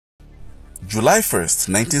July 1st,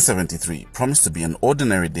 1973 promised to be an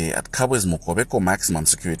ordinary day at Kabwe's Mukobeko maximum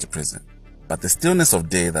security prison, but the stillness of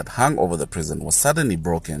day that hung over the prison was suddenly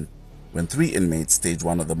broken when 3 inmates staged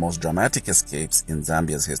one of the most dramatic escapes in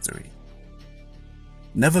Zambia's history.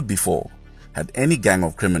 Never before had any gang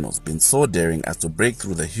of criminals been so daring as to break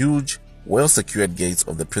through the huge, well-secured gates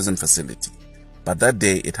of the prison facility, but that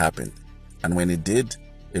day it happened, and when it did,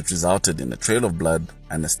 it resulted in a trail of blood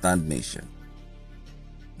and a stunned nation.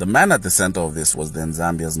 The man at the center of this was then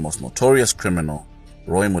Zambia's most notorious criminal,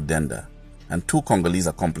 Roy Mudenda, and 2 Congolese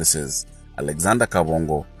accomplices, Alexander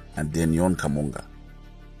Kabongo and Denyon Kamunga.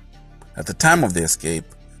 At the time of the escape,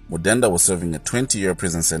 Mudenda was serving a 20-year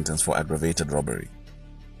prison sentence for aggravated robbery.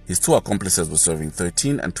 His 2 accomplices were serving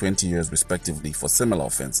 13 and 20 years respectively for similar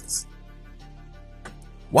offenses.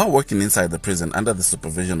 While working inside the prison under the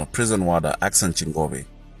supervision of prison warder Axon Chingobe,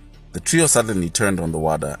 the trio suddenly turned on the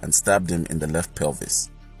warder and stabbed him in the left pelvis,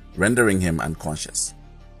 rendering him unconscious.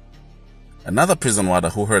 Another prison warder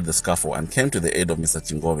who heard the scuffle and came to the aid of Mr.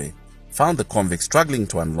 Chingobe found the convict struggling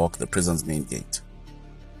to unlock the prison's main gate.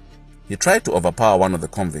 He tried to overpower one of the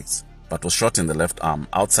convicts, but was shot in the left arm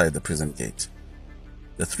outside the prison gate.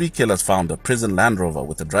 The 3 killers found a prison Land Rover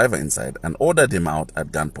with a driver inside and ordered him out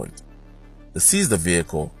at gunpoint. They seized the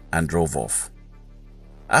vehicle and drove off.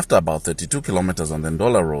 After about 32 kilometers on the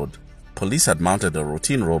Ndola Road, police had mounted a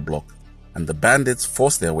routine roadblock and the bandits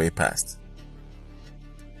forced their way past.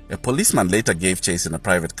 A policeman later gave chase in a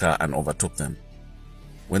private car and overtook them.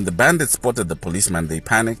 When the bandits spotted the policeman, they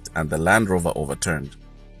panicked and the Land Rover overturned,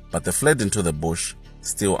 but they fled into the bush,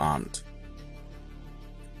 still armed.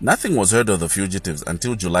 Nothing was heard of the fugitives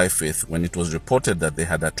until July 5th, when it was reported that they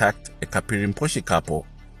had attacked a Kapirimposhi couple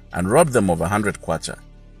and robbed them of 100 kwacha,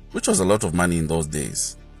 which was a lot of money in those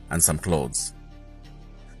days, and some clothes.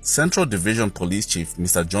 Central Division Police Chief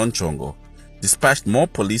Mr. John Chongo dispatched more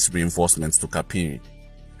police reinforcements to Kapiri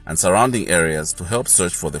and surrounding areas to help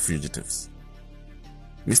search for the fugitives.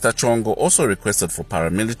 Mr. Chongo also requested for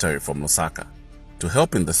paramilitary from Lusaka to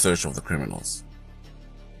help in the search of the criminals.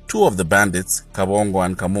 2 of the bandits, Kabongo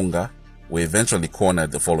and Kamunga, were eventually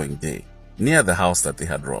cornered the following day, near the house that they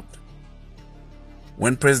had robbed.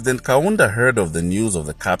 When President Kaunda heard of the news of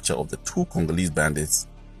the capture of the 2 Congolese bandits,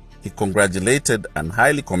 he congratulated and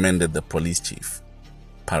highly commended the police chief,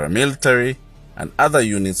 paramilitary, and other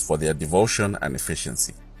units for their devotion and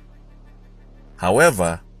efficiency.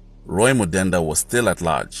 However, Roy Mudenda was still at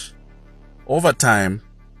large. Over time,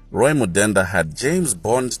 Roy Mudenda had James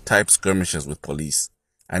Bond-type skirmishes with police,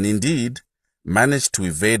 and indeed managed to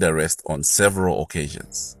evade arrest on several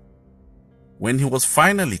occasions. When he was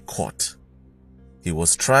finally caught, he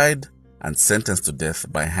was tried and sentenced to death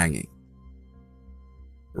by hanging.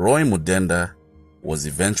 Roy Mudenda was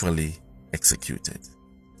eventually executed.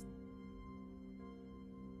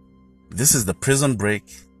 This is the prison break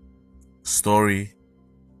story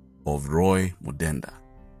of Roy Mudenda,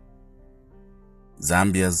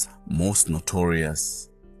 Zambia's most notorious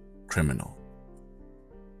criminal.